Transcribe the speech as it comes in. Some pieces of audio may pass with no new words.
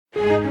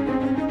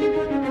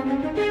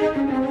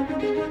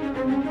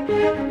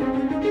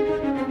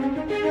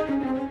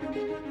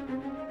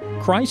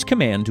Christ's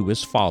command to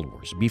his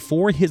followers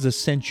before his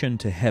ascension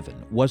to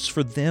heaven was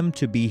for them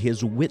to be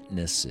his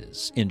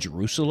witnesses in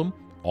Jerusalem,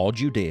 all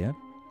Judea,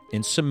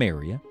 in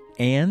Samaria,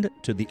 and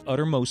to the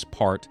uttermost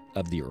part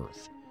of the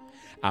earth.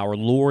 Our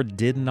Lord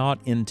did not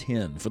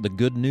intend for the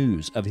good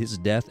news of his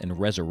death and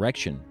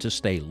resurrection to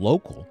stay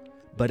local,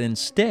 but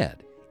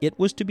instead it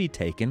was to be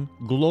taken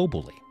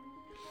globally.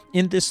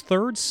 In this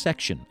third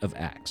section of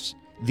Acts,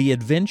 the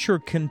adventure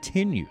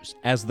continues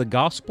as the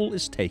gospel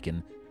is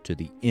taken to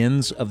the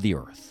ends of the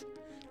earth.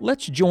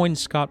 Let's join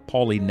Scott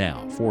Pauley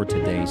now for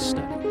today's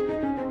study.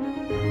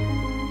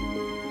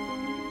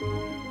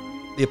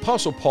 The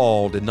Apostle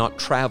Paul did not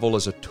travel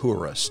as a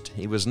tourist.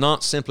 He was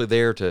not simply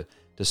there to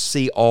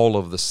see all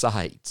of the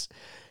sights.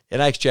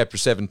 In Acts chapter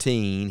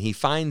 17, he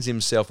finds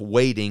himself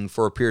waiting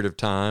for a period of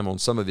time on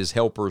some of his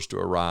helpers to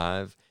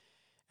arrive,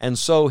 and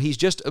so he's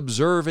just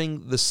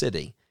observing the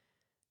city.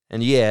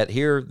 And yet,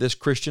 here this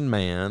Christian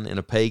man in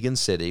a pagan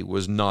city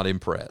was not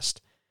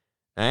impressed.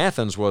 Now,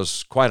 Athens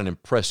was quite an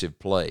impressive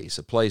place,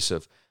 a place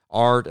of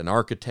art and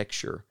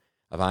architecture,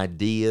 of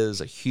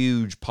ideas, a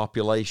huge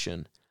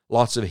population,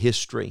 lots of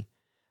history.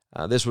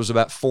 This was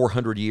about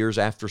 400 years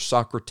after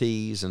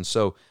Socrates, and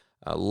so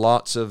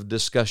lots of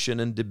discussion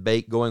and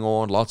debate going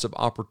on, lots of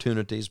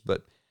opportunities,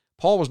 but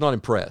Paul was not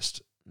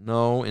impressed.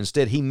 No,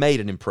 instead he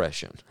made an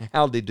impression.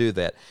 How did he do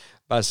that?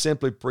 By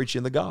simply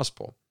preaching the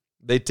gospel.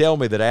 They tell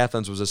me that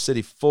Athens was a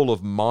city full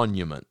of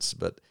monuments,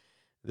 but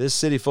this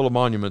city full of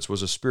monuments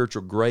was a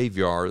spiritual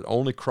graveyard that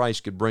only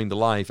Christ could bring to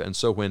life, and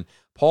so when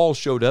Paul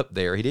showed up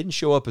there, he didn't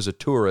show up as a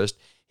tourist,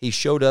 he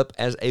showed up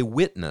as a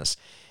witness.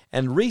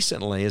 And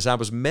recently, as I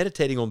was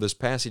meditating on this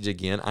passage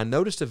again, I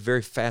noticed a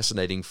very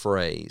fascinating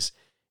phrase.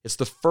 It's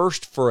the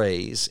first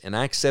phrase in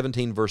Acts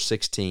 17, verse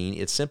 16.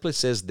 It simply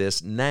says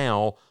this: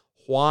 "Now,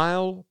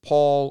 while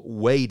Paul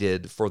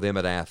waited for them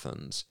at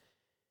Athens,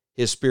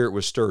 his spirit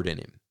was stirred in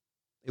him."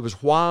 It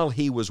was while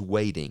he was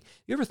waiting.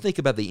 You ever think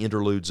about the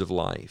interludes of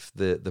life,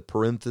 the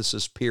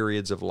parenthesis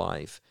periods of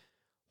life,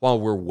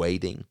 while we're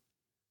waiting?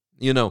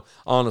 You know,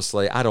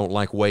 honestly, I don't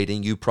like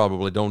waiting. You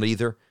probably don't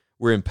either.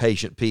 We're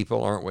impatient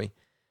people, aren't we?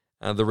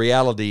 The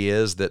reality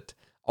is that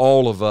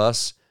all of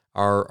us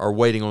are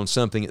waiting on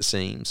something, it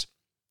seems.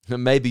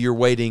 Maybe you're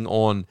waiting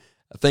on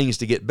things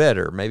to get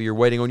better. Maybe you're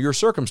waiting on your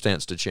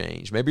circumstance to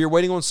change. Maybe you're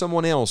waiting on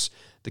someone else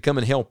to come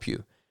and help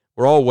you.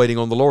 We're all waiting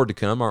on the Lord to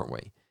come, aren't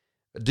we?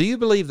 Do you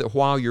believe that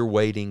while you're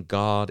waiting,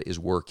 God is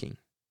working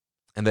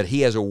and that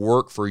he has a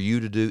work for you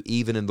to do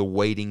even in the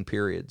waiting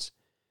periods?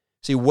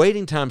 See,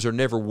 waiting times are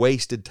never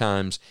wasted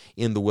times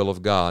in the will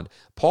of God.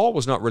 Paul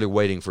was not really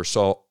waiting for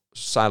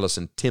Silas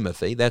and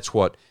Timothy. That's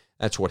what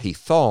he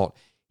thought.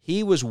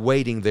 He was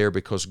waiting there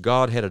because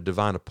God had a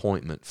divine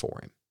appointment for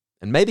him.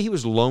 And maybe he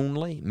was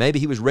lonely. Maybe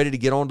he was ready to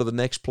get on to the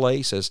next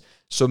place, as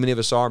so many of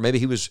us are. Maybe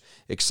he was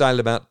excited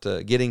about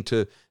getting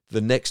to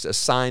the next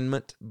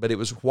assignment. But it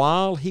was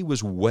while he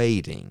was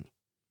waiting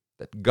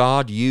that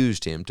God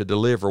used him to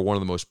deliver one of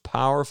the most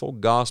powerful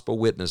gospel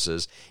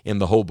witnesses in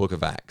the whole book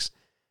of Acts.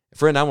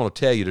 Friend, I want to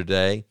tell you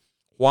today,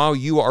 while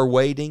you are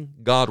waiting,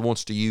 God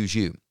wants to use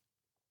you.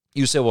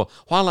 You say, well,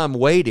 while I'm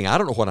waiting, I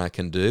don't know what I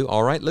can do.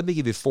 All right, let me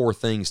give you 4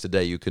 things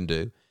today you can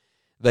do.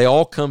 They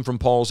all come from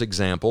Paul's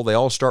example. They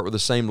all start with the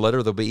same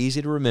letter. They'll be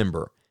easy to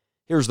remember.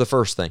 Here's the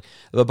first thing.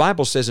 The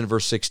Bible says in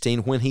verse 16,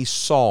 when he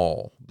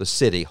saw the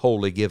city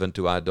wholly given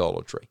to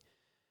idolatry.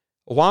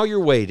 While you're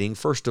waiting,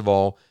 first of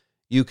all,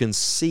 you can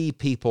see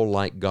people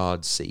like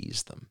God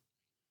sees them.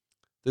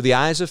 Through the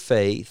eyes of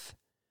faith,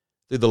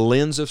 through the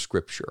lens of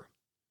Scripture,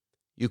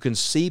 you can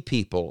see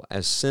people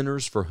as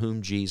sinners for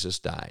whom Jesus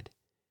died.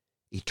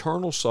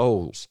 Eternal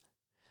souls.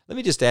 Let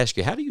me just ask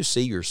you, how do you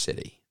see your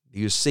city? Do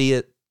you see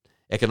it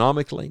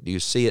economically? Do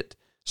you see it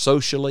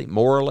socially,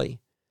 morally?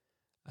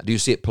 Do you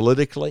see it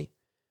politically?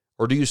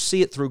 Or do you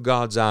see it through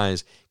God's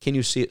eyes? Can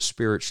you see it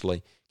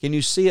spiritually? Can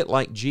you see it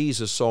like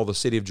Jesus saw the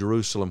city of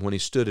Jerusalem when he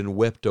stood and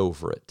wept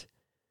over it?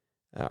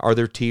 Are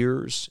there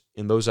tears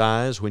in those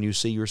eyes when you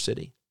see your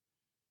city?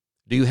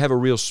 Do you have a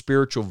real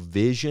spiritual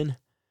vision?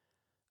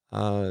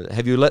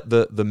 Have you let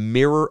the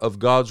mirror of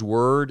God's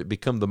Word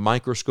become the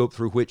microscope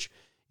through which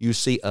you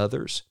see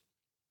others?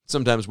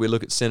 Sometimes we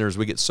look at sinners,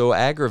 we get so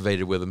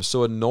aggravated with them,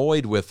 so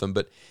annoyed with them,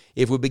 but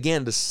if we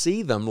began to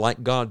see them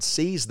like God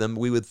sees them,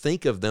 we would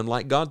think of them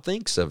like God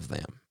thinks of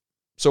them.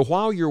 So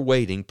while you're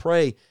waiting,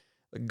 pray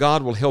that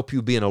God will help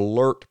you be an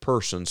alert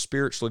person,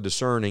 spiritually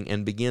discerning,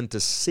 and begin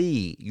to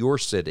see your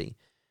city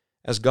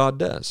as God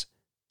does.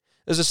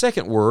 There's a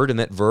second word in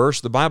that verse.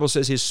 The Bible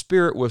says his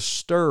spirit was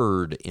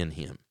stirred in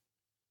him.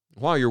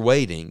 While you're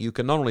waiting, you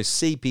can not only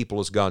see people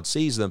as God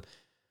sees them,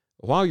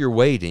 while you're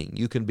waiting,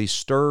 you can be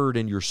stirred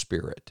in your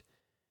spirit.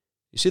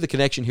 You see the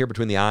connection here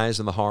between the eyes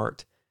and the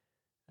heart?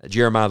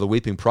 Jeremiah the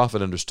weeping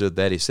prophet understood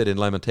that. He said in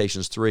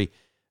Lamentations 3,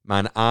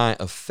 "Mine eye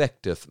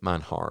affecteth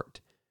mine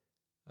heart."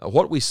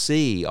 What we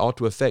see ought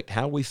to affect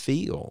how we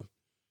feel.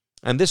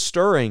 And this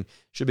stirring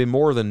should be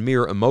more than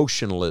mere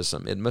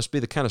emotionalism. It must be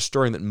the kind of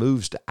stirring that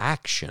moves to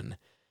action.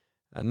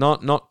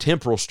 Not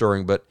temporal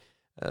stirring, but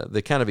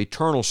the kind of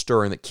eternal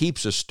stirring that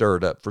keeps us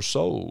stirred up for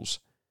souls.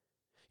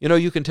 You know,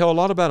 you can tell a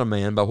lot about a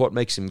man by what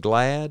makes him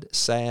glad,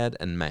 sad,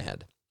 and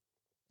mad.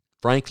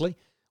 Frankly,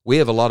 we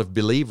have a lot of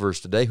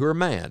believers today who are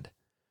mad.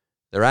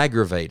 They're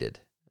aggravated.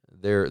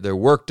 They're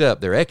worked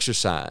up. They're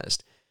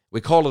exercised. We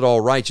call it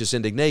all righteous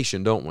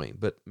indignation, don't we?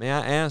 But may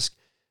I ask,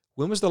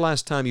 when was the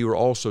last time you were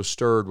also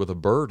stirred with a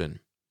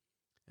burden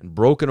and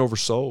broken over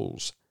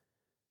souls?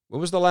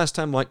 When was the last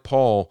time, like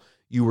Paul,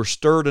 you were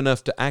stirred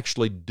enough to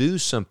actually do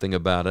something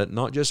about it,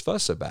 not just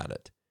fuss about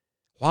it?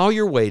 While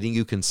you're waiting,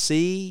 you can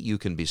see, you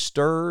can be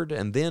stirred,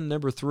 and then,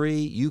 number 3,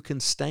 you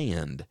can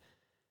stand.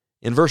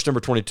 In verse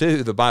number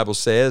 22, the Bible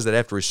says that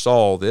after he saw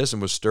all this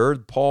and was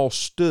stirred, Paul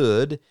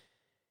stood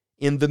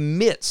in the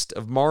midst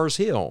of Mars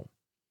Hill.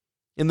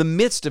 In the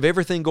midst of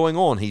everything going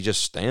on, he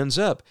just stands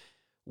up.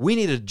 We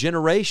need a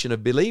generation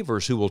of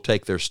believers who will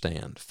take their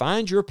stand.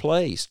 Find your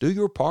place. Do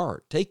your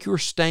part. Take your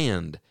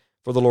stand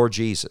for the Lord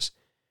Jesus.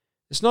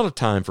 It's not a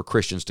time for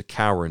Christians to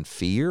cower in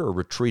fear or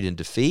retreat in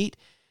defeat.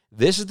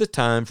 This is the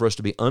time for us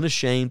to be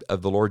unashamed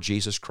of the Lord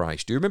Jesus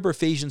Christ. Do you remember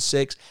Ephesians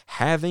 6?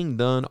 Having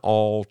done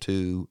all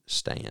to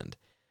stand.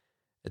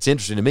 It's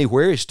interesting to me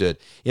where he stood.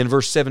 In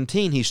verse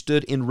 17, he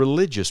stood in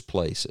religious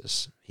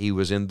places. He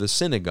was in the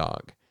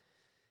synagogue.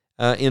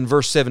 In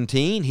verse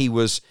 17, he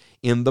was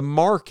in the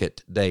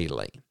market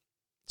daily.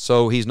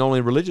 So he's not only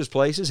in religious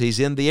places, he's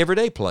in the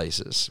everyday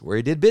places where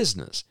he did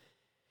business.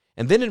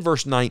 And then in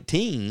verse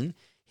 19,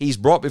 he's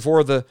brought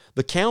before the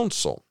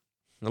council,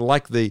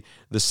 like the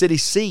city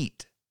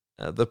seat,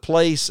 the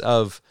place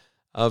of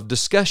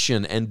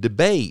discussion and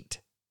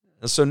debate.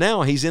 And so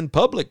now he's in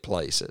public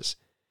places.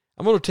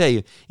 I'm going to tell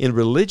you, in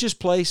religious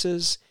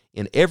places,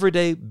 in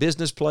everyday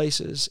business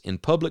places, in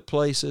public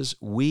places,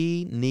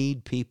 we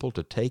need people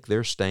to take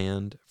their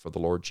stand for the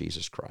Lord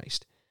Jesus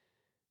Christ.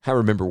 I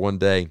remember one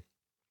day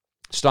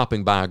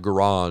stopping by a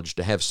garage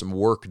to have some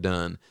work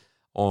done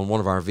on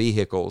one of our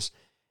vehicles,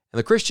 and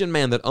the Christian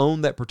man that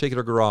owned that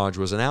particular garage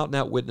was an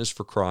out-and-out witness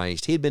for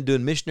Christ. He had been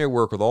doing missionary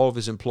work with all of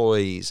his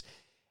employees,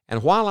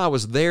 and while I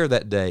was there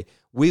that day,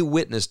 we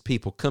witnessed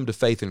people come to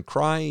faith in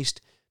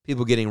Christ,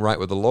 people getting right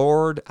with the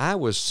Lord. I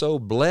was so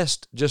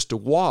blessed just to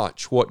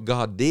watch what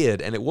God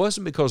did, and it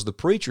wasn't because the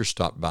preacher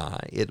stopped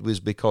by. It was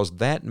because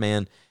that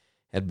man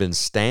had been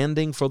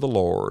standing for the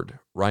Lord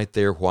right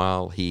there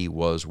while he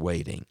was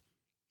waiting.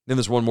 Then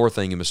there's one more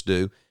thing you must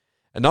do.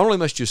 And not only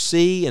must you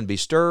see and be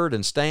stirred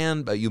and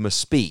stand, but you must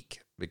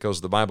speak,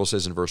 because the Bible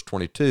says in verse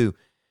 22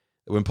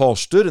 that when Paul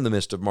stood in the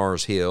midst of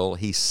Mars Hill,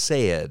 he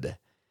said,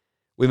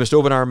 we must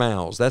open our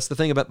mouths. That's the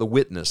thing about the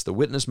witness. The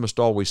witness must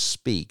always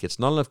speak. It's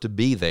not enough to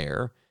be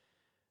there.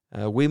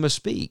 We must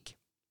speak.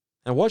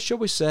 And what shall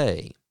we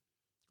say?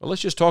 Well,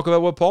 let's just talk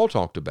about what Paul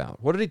talked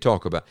about. What did he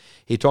talk about?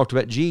 He talked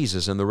about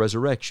Jesus and the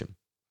resurrection.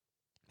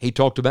 He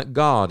talked about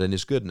God and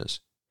His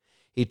goodness.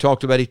 He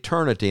talked about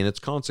eternity and its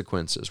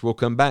consequences. We'll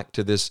come back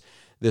to this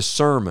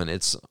sermon.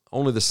 It's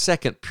only the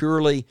second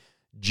purely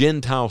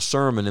Gentile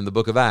sermon in the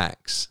book of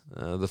Acts.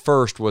 The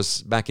first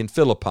was back in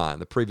Philippi, in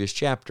the previous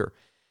chapter.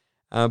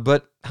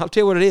 But I'll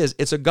tell you what it is.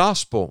 It's a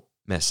gospel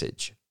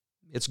message.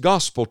 It's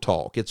gospel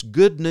talk. It's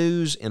good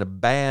news in a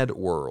bad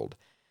world.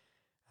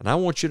 And I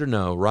want you to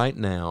know right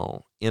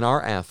now, in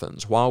our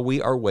Athens, while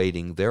we are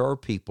waiting, there are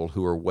people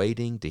who are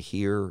waiting to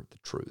hear the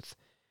truth.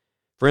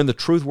 Friend, the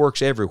truth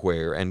works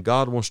everywhere, and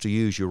God wants to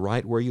use you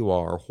right where you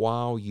are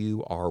while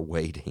you are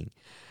waiting.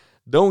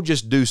 Don't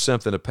just do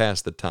something to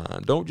pass the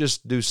time. Don't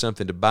just do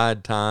something to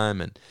bide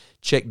time and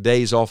check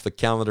days off the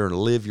calendar and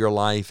live your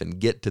life and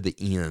get to the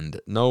end.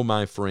 No,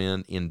 my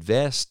friend,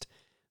 invest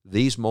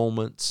these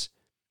moments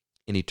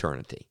in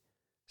eternity.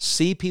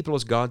 See people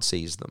as God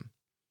sees them.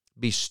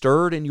 Be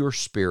stirred in your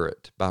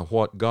spirit by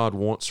what God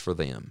wants for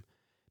them.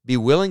 Be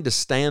willing to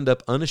stand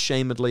up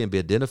unashamedly and be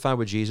identified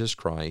with Jesus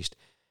Christ,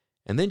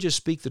 and then just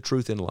speak the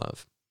truth in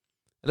love.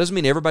 It doesn't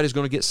mean everybody's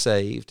going to get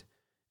saved.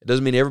 It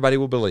doesn't mean everybody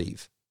will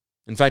believe.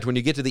 In fact, when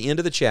you get to the end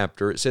of the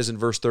chapter, it says in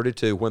verse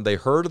 32, when they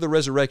heard of the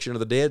resurrection of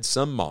the dead,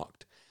 some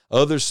mocked.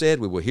 Others said,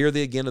 we will hear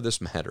thee again of this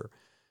matter.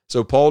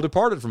 So Paul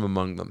departed from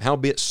among them.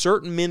 Howbeit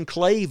certain men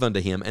clave unto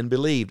him and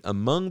believed,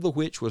 among the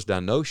which was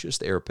Dionysius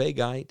the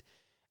Areopagite,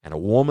 and a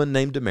woman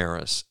named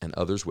Damaris, and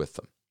others with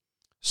them.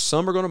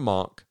 Some are going to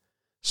mock,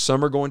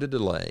 some are going to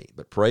delay,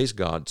 but praise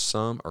God,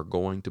 some are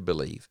going to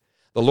believe.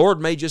 The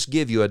Lord may just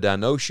give you a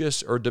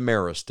Dionysius or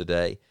Damaris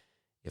today,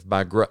 if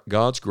by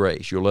God's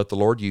grace you'll let the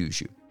Lord use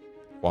you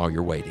while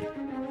you're waiting.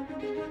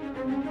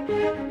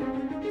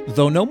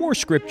 Though no more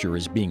scripture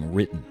is being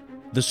written,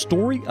 the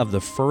story of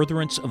the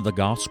furtherance of the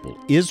gospel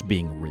is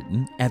being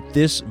written at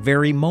this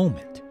very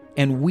moment,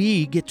 and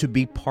we get to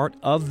be part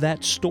of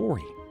that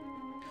story.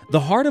 The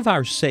heart of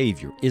our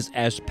Savior is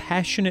as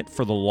passionate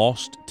for the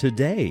lost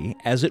today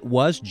as it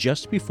was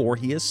just before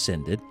He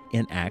ascended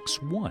in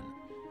Acts 1.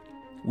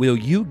 Will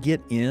you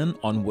get in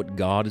on what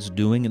God is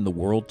doing in the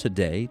world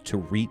today to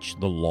reach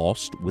the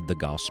lost with the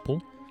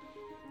gospel?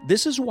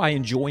 This is why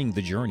Enjoying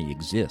the Journey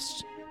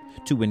exists,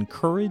 to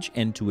encourage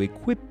and to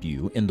equip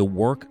you in the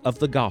work of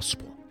the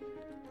gospel.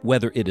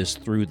 Whether it is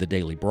through the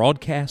daily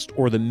broadcast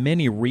or the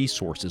many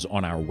resources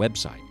on our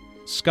website,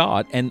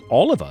 Scott and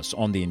all of us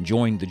on the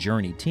Enjoying the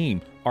Journey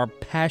team are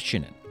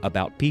passionate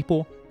about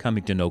people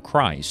coming to know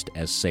Christ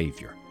as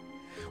Savior.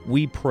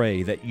 We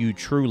pray that you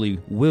truly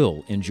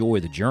will enjoy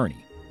the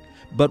journey,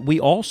 but we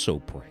also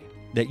pray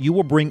that you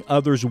will bring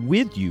others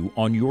with you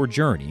on your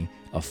journey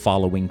of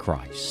following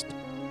Christ.